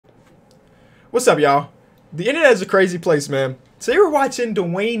What's up, y'all? The internet is a crazy place, man. So you were watching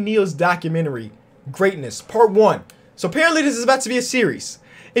Dwayne Neal's documentary, Greatness, Part 1. So apparently this is about to be a series.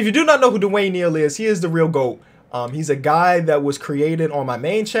 If you do not know who Dwayne Neal is, he is the real GOAT. He's a guy that was created on my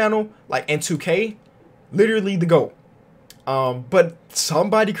main channel, like in 2K. Literally the GOAT. But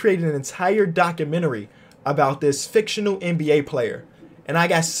somebody created an entire documentary about this fictional NBA player. And I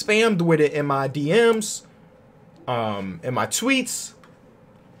got spammed with it in my DMs, in my tweets.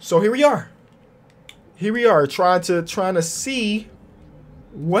 So here we are. Here we are trying to see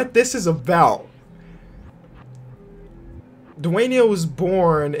what this is about. Dwayne Neal was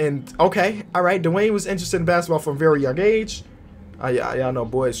born in, okay, all right, Dwayne was interested in basketball from a very young age. Y'all know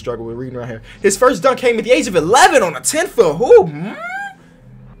boys struggle with reading right here. His first dunk came at the age of 11 on a 10-foot hoop.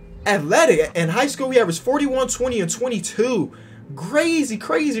 Athletic. In high school, he averaged 41, 20, and 22. Crazy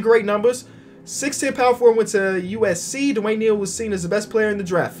great numbers. 6'10" power forward, went to USC. Dwayne Neal was seen as the best player in the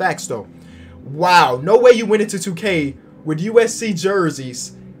draft. Facts, though. Wow, no way you went into 2K with USC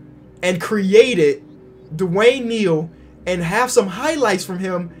jerseys and created Dwayne Neal and have some highlights from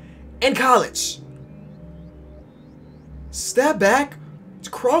him in college. Step back,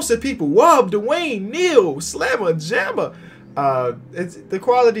 cross at people. Whoa, Dwayne Neal, slammer, jammer. The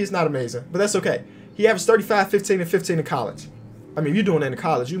quality is not amazing, but that's okay. He averaged 35, 15, and 15 in college. I mean, if you're doing that in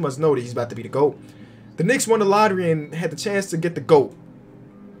college, you must know that he's about to be the GOAT. The Knicks won the lottery and had the chance to get the GOAT.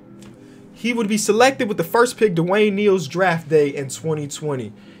 He would be selected with the first pick Dwayne Neal's draft day in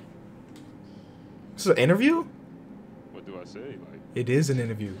 2020. This is an interview? What do I say? Like, it is an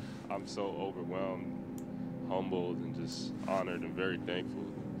interview. I'm so overwhelmed, humbled, and just honored and very thankful.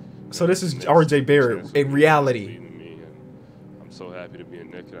 So this is RJ Barrett in reality. I'm so happy to be a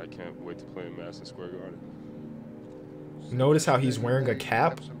Knick, and I can't wait to play in Madison Square Garden. Notice how he's wearing a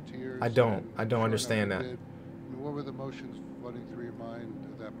cap? I don't understand that. What were the emotions flooding through your mind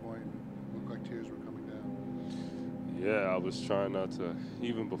at that point? It looked like tears were coming down. Yeah, I was trying not to,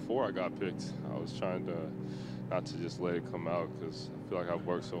 even before I got picked, I was trying to not to just let it come out because I feel like I've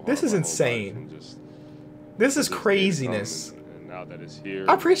worked so hard. This is insane. This is craziness. And now that it's here,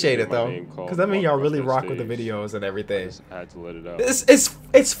 I appreciate it though, because that means y'all really rock with the videos and everything. I had to let it out.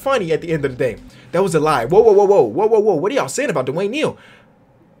 It's funny at the end of the day. That was a lie. Whoa. What are y'all saying about Dwayne Neal?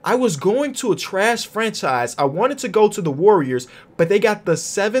 I was going to a trash franchise. I wanted to go to the Warriors, but they got the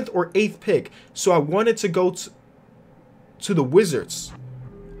 7th or 8th pick. So I wanted to go to the Wizards.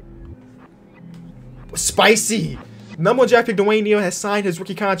 Spicy. Number 1 draft pick Dwayne Neal has signed his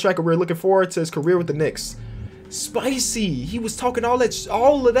rookie contract, and we're looking forward to his career with the Knicks. Spicy. He was talking all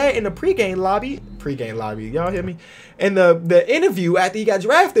of that in the pregame lobby. Y'all hear me? And the interview after he got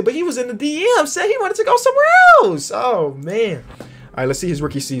drafted, but he was in the DM saying he wanted to go somewhere else. Oh man. All right, let's see his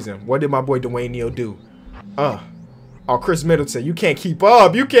rookie season. What did my boy Dwayne Neal do? Oh, Chris Middleton, you can't keep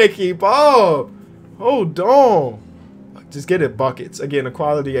up. You can't keep up. Hold on. Just get it buckets. Again, the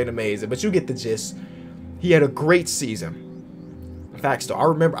quality ain't amazing, but you get the gist. He had a great season. Facts though.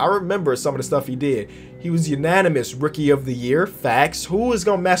 I remember some of the stuff he did. He was unanimous Rookie of the Year. Facts. Who is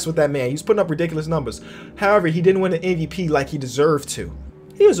gonna mess with that man? He's putting up ridiculous numbers. However, he didn't win an MVP like he deserved to.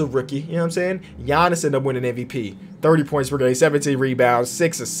 He was a rookie, you know what I'm saying? Giannis ended up winning MVP. 30 points per game, 17 rebounds,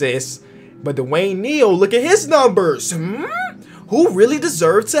 6 assists. But Dwayne Neal, look at his numbers. Who really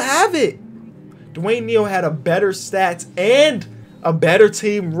deserved to have it? Dwayne Neal had a better stats and a better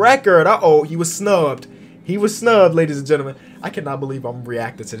team record. Uh-oh, he was snubbed. He was snubbed, ladies and gentlemen. I cannot believe I'm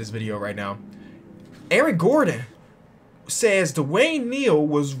reacting to this video right now. Aaron Gordon says Dwayne Neal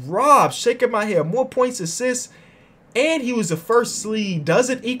was robbed. Shaking my head. More points, assists, and he was the first seed. Does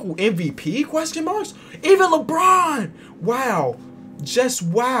it equal MVP? Question marks. Even LeBron. Wow. Just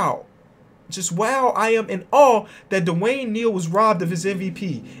wow. Just wow. I am in awe that Dwayne Neal was robbed of his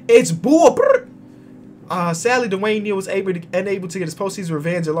MVP. It's bull. Sadly, Dwayne Neal was unable to get his postseason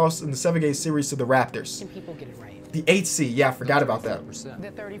revenge and lost in the 7-game series to the Raptors. Can people get it right? The 8th seed. Yeah, I forgot about that.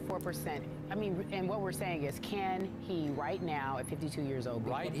 The 34%. I mean, and what we're saying is, can he right now, at 52 years old,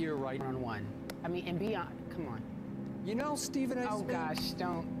 right here, right on one? I mean, and beyond. Come on. You know, Stephen. Oh gosh,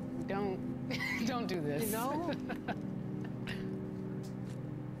 don't do this. You know,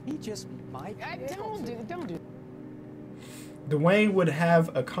 he just might. Don't do. Dwayne would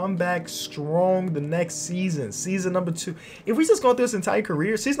have a comeback strong the next season. Season number 2. If we just go through his entire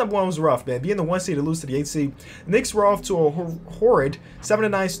career, season number 1 was rough, man. Being the 1 seed to lose to the 8th seed. The Knicks were off to a horrid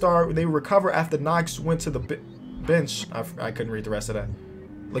 7-9 start. They recover after Knox went to the bench. I couldn't read the rest of that.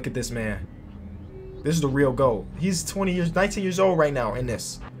 Look at this man. This is the real GOAT. He's 19 years old right now in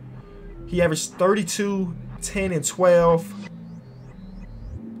this. He averaged 32, 10, and 12.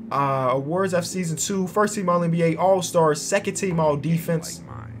 Awards after season 2, first team All NBA All-Star, second team All Defense.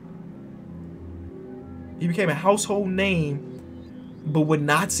 He became a household name, but would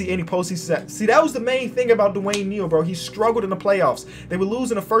not see any postseason success. See, that was the main thing about Dwayne Neal, bro. He struggled in the playoffs. They would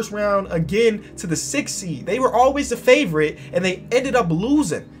lose in the first round again to the 6th seed. They were always the favorite, and they ended up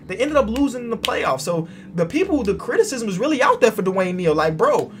losing. They ended up losing in the playoffs. So the criticism was really out there for Dwayne Neal. Like,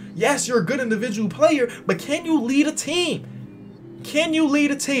 bro, yes, you're a good individual player, but can you lead a team? Can you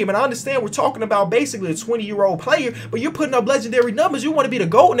lead a team? And I understand we're talking about basically a 20-year-old player, but you're putting up legendary numbers. You want to be the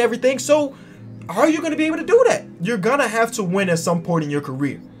GOAT and everything, so are you going to be able to do that? You're going to have to win at some point in your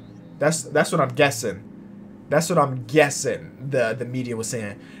career. That's what I'm guessing. That's what I'm guessing the media was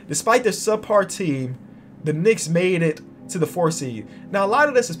saying. Despite their subpar team, the Knicks made it to the 4th seed. Now, a lot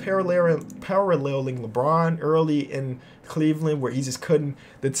of this is paralleling LeBron early in Cleveland, where he just couldn't.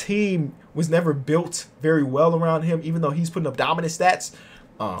 The team was never built very well around him, even though he's putting up dominant stats.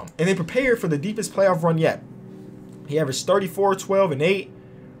 And they prepared for the deepest playoff run yet. He averaged 34, 12, and 8.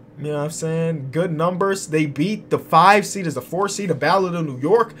 You know what I'm saying? Good numbers. They beat the 5 seed as the 4 seed, the Battle of New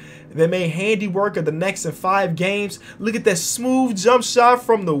York. They made handiwork of the Knicks in 5 games. Look at that smooth jump shot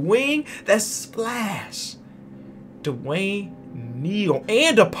from the wing. That splash. Dwayne Neal.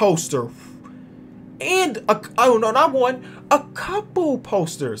 And a poster. And, oh no, not one. A couple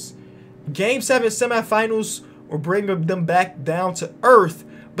posters. Game 7 semifinals will bring them back down to earth.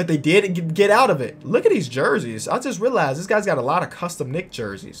 But they did get out of it. Look at these jerseys. I just realized this guy's got a lot of custom Knick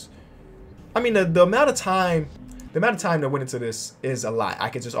jerseys. I mean, the amount of time that went into this is a lot. I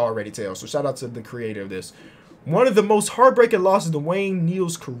can just already tell. So shout out to the creator of this. One of the most heartbreaking losses of Dwayne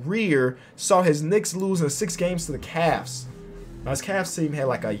Neal's career saw his Knicks lose in 6 games to the Cavs. Now, his Cavs team had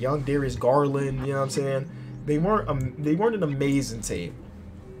like a young Darius Garland. You know what I'm saying? They weren't an amazing team.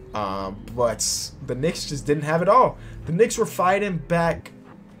 But the Knicks just didn't have it all. The Knicks were fighting back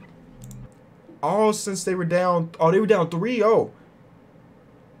all since they were down. Oh, they were down 3-0.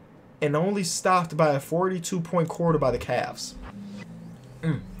 And only stopped by a 42-point quarter by the Cavs.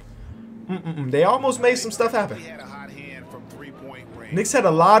 They almost made some stuff happen. Knicks had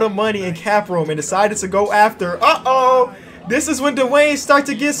a lot of money in cap room and decided to go after. Uh-oh! This is when Dwayne started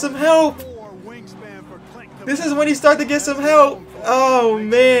to get some help. This is when he started to get some help. Oh,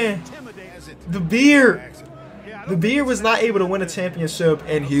 man. The Beard was not able to win a championship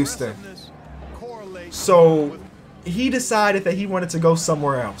in Houston. So he decided that he wanted to go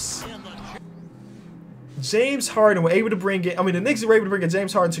somewhere else. James Harden were able to bring in, the Knicks were able to bring in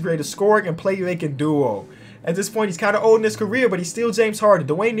James Harden to create a scoring and playmaking duo. At this point, he's kind of old in his career, but he's still James Harden.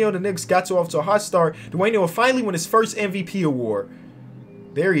 Dwayne Neal, the Knicks got off to a hot start. Dwayne Neal will finally win his first MVP award.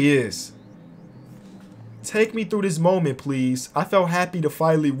 There he is. Take me through this moment, please. I felt happy to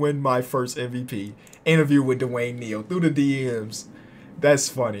finally win my first MVP. Interview with Dwayne Neal through the DMs. That's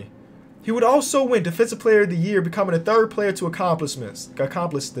funny. He would also win Defensive Player of the Year, becoming the 3rd player to accomplish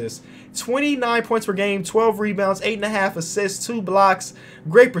this. 29 points per game, 12 rebounds, 8.5 assists, 2 blocks,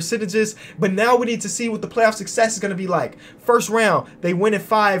 great percentages. But now we need to see what the playoff success is going to be like. First round, they win in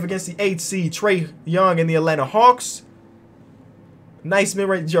 5 against the 8th seed, Trae Young and the Atlanta Hawks. Nice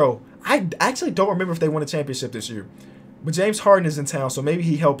mid-range, Joe. I actually don't remember if they won a championship this year. But James Harden is in town, so maybe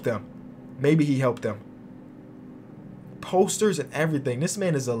he helped them. Maybe he helped them. Posters and everything. This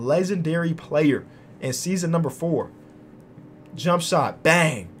man is a legendary player in season number 4. Jump shot.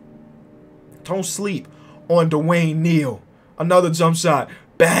 Bang. Don't sleep on Dwayne Neal. Another jump shot.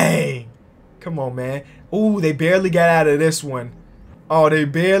 Bang. Come on, man. Ooh, they barely got out of this one. Oh, they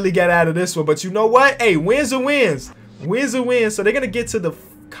barely got out of this one. But you know what? Hey, wins are wins. Wins are wins. So they're going to get to the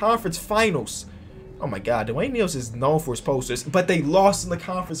conference finals. Oh, my God. Dwayne Neal is known for his posters. But they lost in the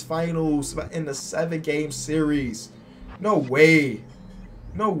conference finals in the 7-game series. No way.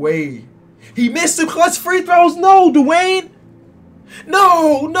 No way. He missed some clutch free throws. No, Dwayne.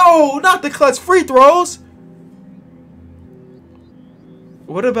 No, not the clutch free throws.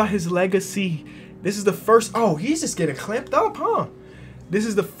 What about his legacy? This is the first. Oh, he's just getting clamped up, huh? This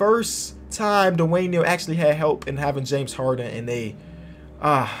is the first time Dwayne Neal actually had help in having James Harden, and they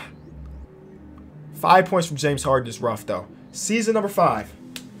 5 points from James Harden is rough, though. Season number 5.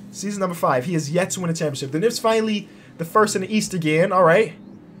 Season number 5. He has yet to win a championship. The Knicks finally the first in the East again. All right.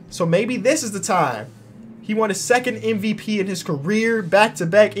 So maybe this is the time. He won his 2nd MVP in his career.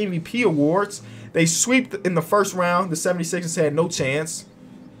 Back-to-back MVP awards. They sweep in the first round. The 76ers had no chance.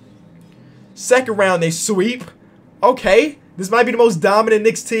 Second round, they sweep. Okay. This might be the most dominant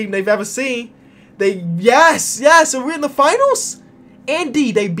Knicks team they've ever seen. Yes. So we're in the finals?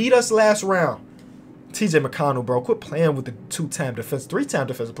 Indeed, they beat us last round. TJ McConnell, bro. Quit playing with the 2-time defense, 3-time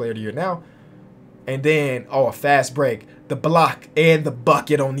defensive player of the year now. And then, a fast break. The block and the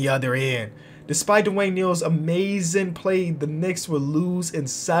bucket on the other end. Despite Dwayne Neal's amazing play, the Knicks would lose in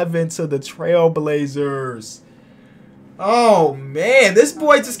 7 to the Trailblazers. Oh, man. This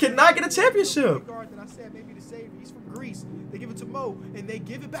boy just cannot get a championship. He's from Greece. They give it to Mo, and they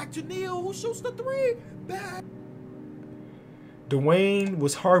give it back to Neal, who shoots the 3. Back. Dwayne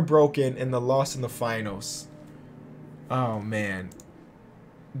was heartbroken in the loss in the finals. Oh, man.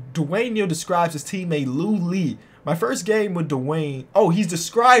 Dwayne Neal describes his teammate Lou Lee. My first game with Dwayne. Oh, he's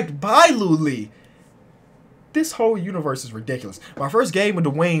described by Lou Lee. This whole universe is ridiculous. My first game with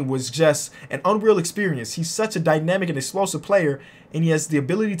Dwayne was just an unreal experience. He's such a dynamic and explosive player, and he has the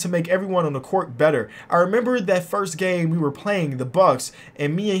ability to make everyone on the court better. I remember that first game we were playing, the Bucks,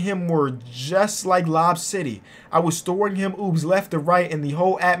 and me and him were just like Lob City. I was throwing him oobs left and right, and the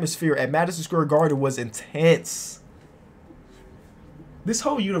whole atmosphere at Madison Square Garden was intense. This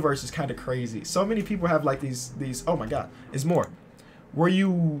whole universe is kind of crazy. So many people have like these, oh my God, there's more. Were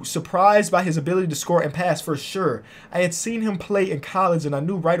you surprised by his ability to score and pass? For sure. I had seen him play in college and I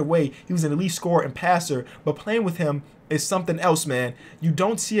knew right away he was an elite scorer and passer, but playing with him is something else, man. You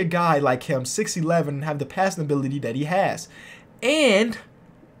don't see a guy like him, 6'11", and have the passing ability that he has. And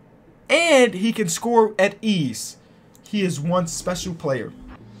he can score at ease. He is one special player.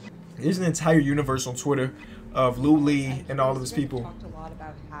 There's an entire universe on Twitter of Lou Lee and all of his people. Talked a lot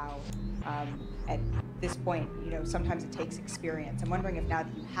about how at this point, you know, sometimes it takes experience. I'm wondering if now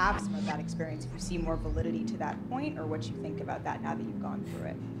that you have some of that experience, if you see more validity to that point, or what you think about that now that you've gone through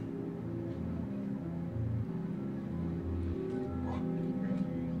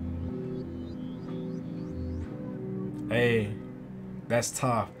it. Hey, that's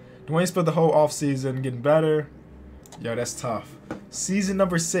tough. Dwayne spent the whole offseason getting better. Yo, that's tough. Season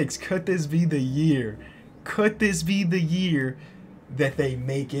number 6. Could this be the year? Could this be the year that they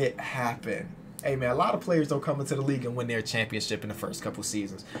make it happen? Hey, man, a lot of players don't come into the league and win their championship in the first couple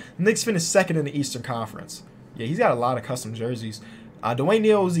seasons. The Knicks finished 2nd in the Eastern Conference. Yeah, he's got a lot of custom jerseys. Dwayne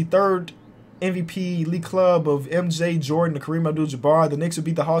Neal was the 3rd MVP League Club of MJ, Jordan, and Kareem Abdul-Jabbar. The Knicks would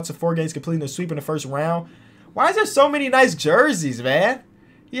beat the Hawks in 4 games, completing a sweep in the first round. Why is there so many nice jerseys, man?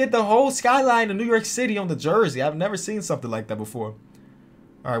 He had the whole skyline of New York City on the jersey. I've never seen something like that before.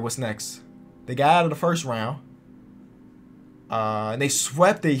 All right, what's next? They got out of the first round. And they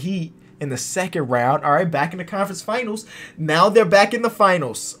swept the Heat in the 2nd round. All right, back in the conference finals. Now they're back in the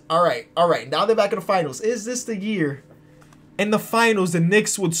finals. All right. Now they're back in the finals. Is this the year in the finals the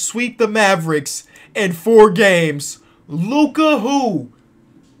Knicks would sweep the Mavericks in 4 games? Luka who?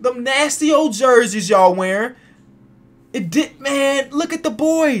 Them nasty old jerseys y'all wearing. It did, man. Look at the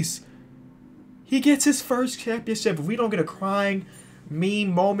boys. He gets his first championship. If we don't get a crying meme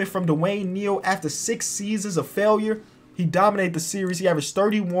moment from Dwayne Neal after 6 seasons of failure, he dominated the series. He averaged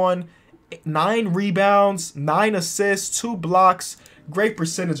 31, 9 rebounds, 9 assists, 2 blocks. Great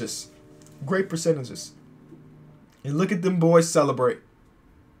percentages. Great percentages. And look at them boys celebrate.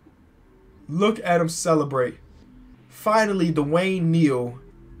 Look at them celebrate. Finally, Dwayne Neal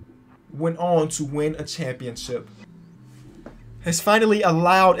went on to win a championship. Has finally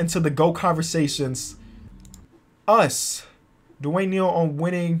allowed into the GOAT conversations us. Dwayne Neal on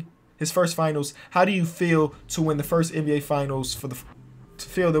winning his first finals. How do you feel to win the first NBA finals for the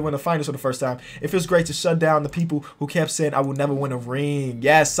finals for the first time? It feels great to shut down the people who kept saying I will never win a ring.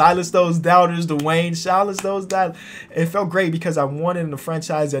 Yes, silence those doubters, Dwayne. Silence those doubters. It felt great because I won in the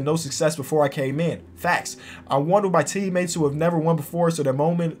franchise and no success before I came in. Facts. I won with my teammates who have never won before, so that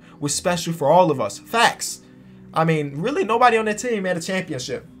moment was special for all of us. Facts. I mean, really nobody on that team had a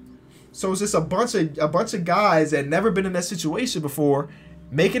championship. So it's just a bunch of guys that had never been in that situation before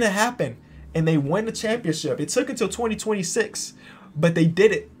making it happen, and they win the championship. It took until 2026, but they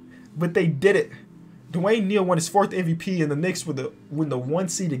did it. Dwayne Neal won his 4th MVP, and the Knicks win the 1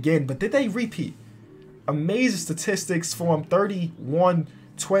 seed again. But did they repeat? Amazing statistics for him: 31,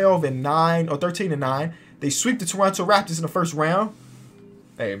 12, and 9, or 13 and 9. They sweep the Toronto Raptors in the first round.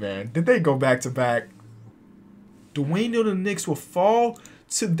 Hey man, did they go back to back? Dwayne Neal and the Knicks will fall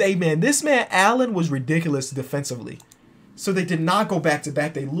today, man. This man Allen was ridiculous defensively. So they did not go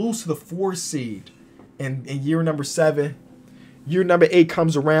back-to-back. They lose to the 4 seed in year number 7. Year number 8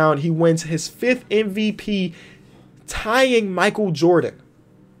 comes around. He wins his 5th MVP, tying Michael Jordan.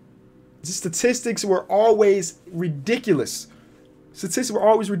 The statistics were always ridiculous.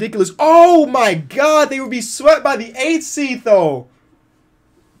 Oh, my God. They would be swept by the 8th seed, though.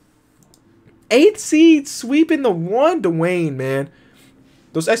 8th seed sweeping the 1. Dwayne, man.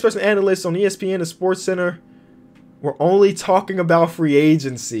 Those experts and analysts on ESPN and SportsCenter were only talking about free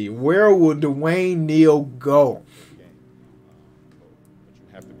agency. Where will Dwayne Neal go? But you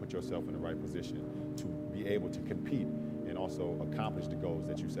have to put yourself in the right position to be able to compete and also accomplish the goals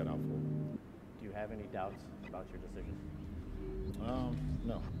that you set out for. have any doubts about your decision?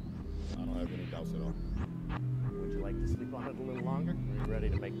 No. I don't have any doubts at all. Would you like to sleep on it a little longer? Or are you ready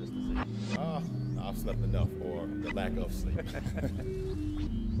to make this decision? I've slept enough, or the lack of sleep.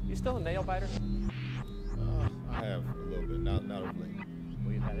 You still a nail biter? I have a little bit, not of late.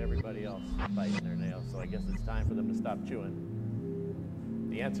 Well, you've had everybody else biting their nails, so I guess it's time for them to stop chewing.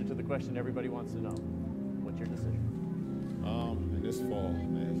 The answer to the question everybody wants to know. What's your decision? In this fall,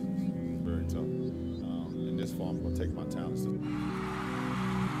 man, it's very tough. In this fall, I'm gonna take my talents.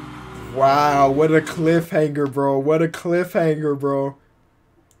 Wow, what a cliffhanger, bro. What a cliffhanger, bro.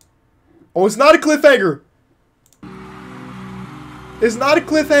 Oh, it's not a cliffhanger. It's not a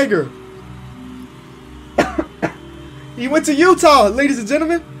cliffhanger. He went to Utah, ladies and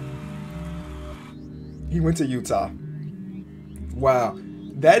gentlemen. He went to Utah. Wow.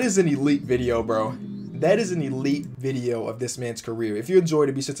 That is an elite video, bro. That is an elite video of this man's career. If you enjoyed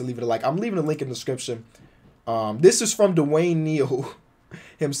it, be sure to leave it a like. I'm leaving a link in the description. This is from Dwayne Neal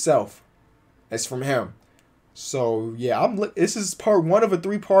himself. It's from him. So, yeah, this is part 1 of a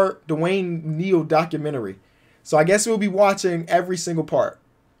 3-part Dwayne Neal documentary. So, I guess we'll be watching every single part.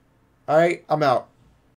 All right, I'm out.